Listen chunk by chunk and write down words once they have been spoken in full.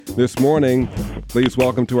This morning, please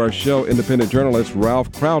welcome to our show independent journalist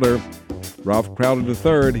Ralph Crowder. Ralph Crowder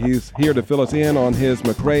III, he's here to fill us in on his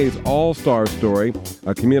McRae's All-Star story,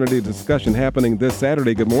 a community discussion happening this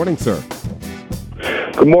Saturday. Good morning, sir.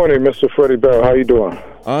 Good morning, Mr. Freddie Bell. How you doing?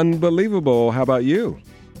 Unbelievable. How about you?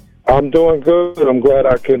 I'm doing good. I'm glad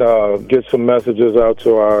I can get some messages out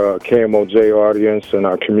to our KMOJ audience and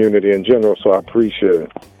our community in general, so I appreciate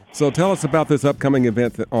it. So tell us about this upcoming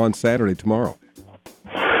event on Saturday, tomorrow.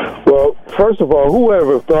 Well, first of all,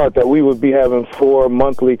 whoever thought that we would be having 4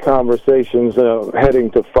 monthly conversations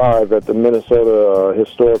heading to 5 at the Minnesota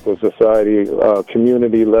Historical Society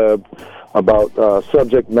Community Lab about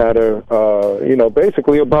subject matter,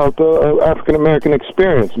 basically about the African-American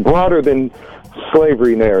experience, broader than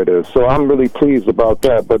slavery narrative. So I'm really pleased about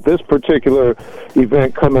that. But this particular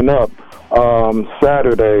event coming up this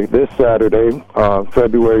Saturday,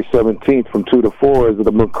 February 17th from 2 to 4 is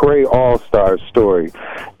the McRae All-Star story.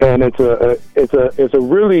 And it's a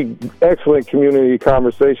really excellent community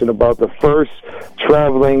conversation about the first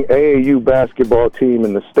traveling AAU basketball team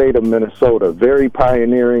in the state of Minnesota, very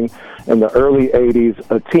pioneering in the early 80s,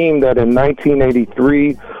 a team that in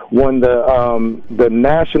 1983 won the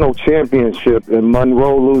national championship in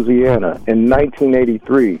Monroe, Louisiana in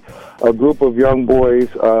 1983. A group of young boys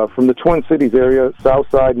from the Twin Cities area, South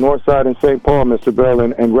Side, North Side, and St. Paul, Mr. Bell,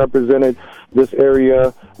 and represented this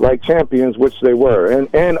area like champions, which they were,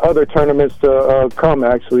 and other tournaments to come,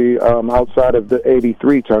 actually, outside of the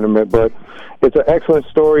 83 tournament. But it's an excellent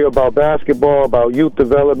story about basketball, about youth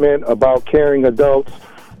development, about caring adults,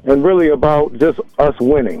 and really about just us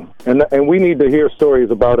winning. And we need to hear stories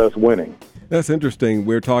about us winning. That's interesting.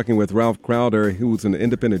 We're talking with Ralph Crowder, who's an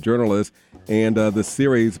independent journalist, and the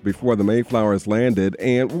series Before the Mayflowers Landed.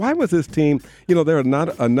 And why was this team, there are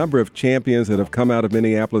not a number of champions that have come out of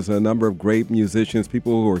Minneapolis, a number of great musicians,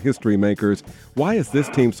 people who are history makers. Why is this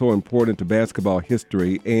team so important to basketball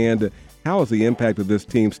history, and how is the impact of this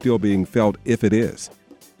team still being felt, if it is?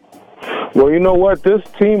 Well, you know what? This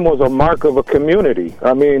team was a mark of a community.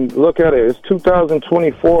 I mean, look at it. It's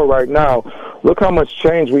 2024 right now. Look how much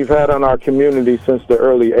change we've had on our community since the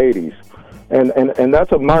early 80s. And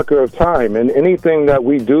that's a marker of time. And anything that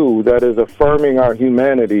we do that is affirming our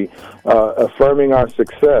humanity, affirming our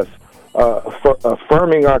success,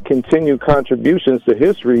 affirming our continued contributions to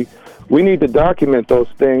history, we need to document those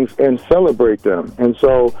things and celebrate them. And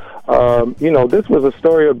so, this was a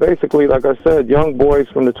story of basically, like I said, young boys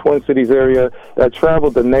from the Twin Cities area that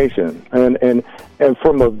traveled the nation, and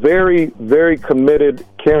from a very, very committed,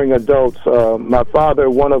 caring adults. My father,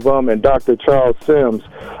 one of them, and Dr. Charles Sims,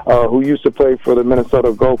 who used to play for the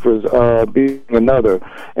Minnesota Gophers, being another.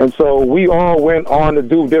 And so we all went on to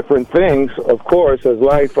do different things, of course, as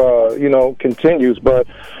life, continues. But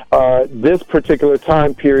this particular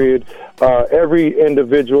time period, every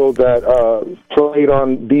individual that played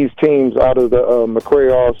on these teams out of the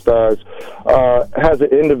McRae All-Stars has an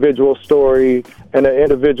individual story and an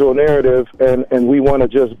individual narrative, and we want to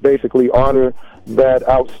just basically honor that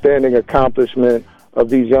outstanding accomplishment of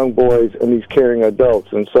these young boys and these caring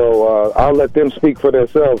adults. And so I'll let them speak for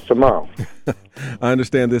themselves tomorrow. I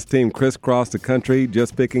understand this team crisscrossed the country,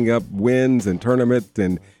 just picking up wins and tournaments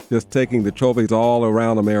and just taking the trophies all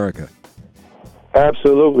around America.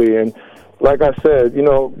 Absolutely. And like I said,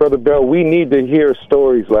 Brother Bell, we need to hear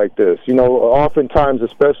stories like this. Oftentimes,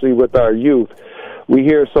 especially with our youth, we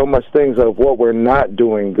hear so much things of what we're not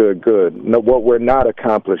doing good, what we're not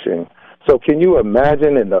accomplishing. So can you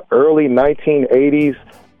imagine in the early 1980s,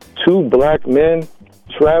 2 black men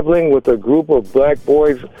traveling with a group of black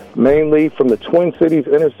boys, mainly from the Twin Cities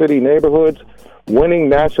inner city neighborhoods, winning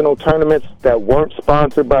national tournaments that weren't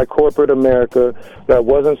sponsored by corporate America, that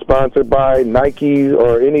wasn't sponsored by Nike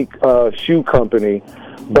or any shoe company,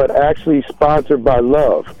 but actually sponsored by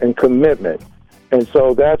love and commitment. And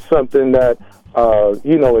so that's something that,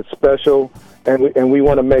 it's special, and we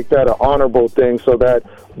want to make that an honorable thing so that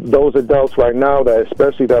those adults right now, that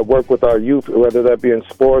especially that work with our youth, whether that be in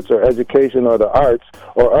sports or education or the arts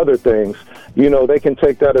or other things, they can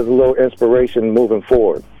take that as a little inspiration moving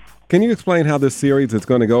forward. Can you explain how this series is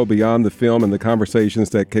going to go beyond the film and the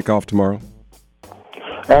conversations that kick off tomorrow?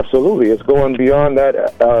 Absolutely. It's going beyond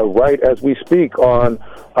that right as we speak. On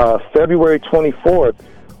February 24th,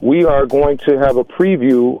 we are going to have a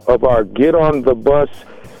preview of our Get on the Bus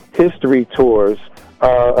history tours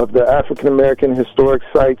of the African-American historic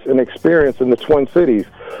sites and experience in the Twin Cities.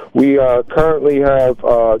 We currently have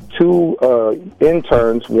 2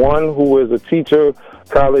 interns, one who is a teacher,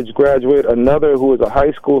 college graduate, another who is a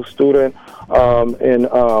high school student in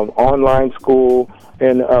online school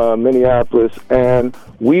in Minneapolis. And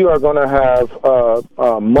we are going to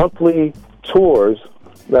have monthly tours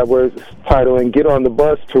that we're titling Get on the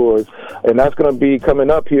Bus Tours, and that's going to be coming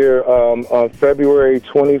up here on February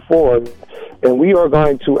 24th. And we are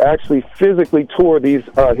going to actually physically tour these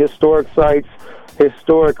historic sites,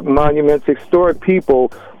 historic monuments, historic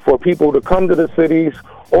people, for people to come to the cities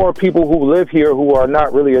or people who live here who are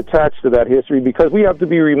not really attached to that history, because we have to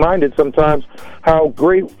be reminded sometimes how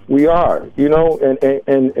great we are, you know,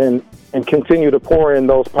 and continue to pour in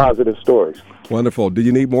those positive stories. Wonderful. Do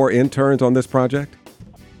you need more interns on this project?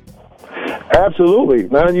 Absolutely.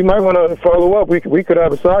 Now, you might want to follow up. We could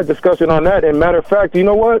have a side discussion on that. And matter of fact, you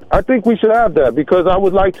know what? I think we should have that, because I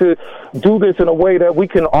would like to do this in a way that we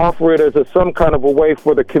can offer it as some kind of a way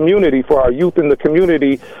for the community, for our youth in the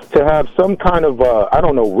community, to have some kind of,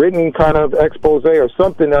 written kind of expose or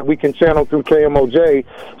something that we can channel through KMOJ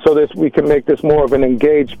so that we can make this more of an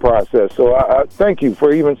engaged process. So I thank you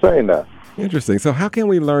for even saying that. Interesting. So how can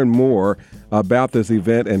we learn more about this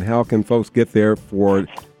event, and how can folks get there for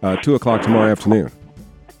 2 o'clock tomorrow afternoon?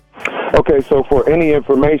 Okay, so for any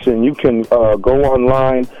information, you can go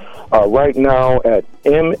online right now at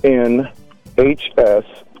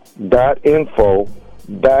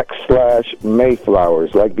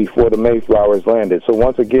mnhs.info/Mayflowers, like before the Mayflowers landed. So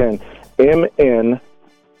once again,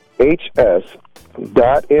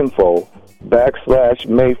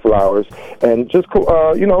 mnhs.info/Mayflowers, and just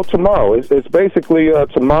tomorrow. It's basically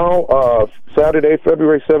tomorrow, Saturday,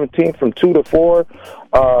 February 17th, from 2 to 4.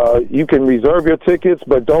 You can reserve your tickets,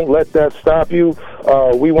 but don't let that stop you.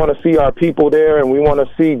 We want to see our people there, and we want to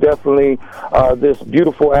see definitely this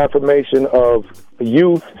beautiful affirmation of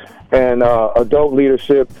youth and adult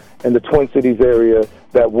leadership in the Twin Cities area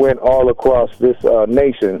that went all across this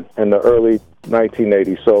nation in the early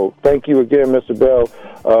 1980s. So thank you again, Mr. Bell,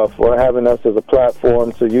 for having us as a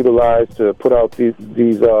platform to utilize to put out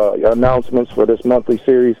these announcements for this monthly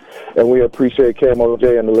series, and we appreciate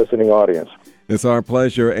KMOJ and the listening audience. It's our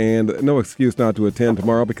pleasure, and no excuse not to attend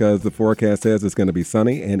tomorrow, because the forecast says it's going to be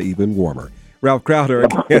sunny and even warmer. Ralph Crowder,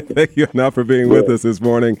 again, thank you enough for being with us this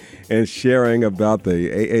morning and sharing about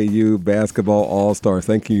the AAU Basketball All-Stars.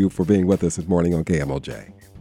 Thank you for being with us this morning on KMOJ.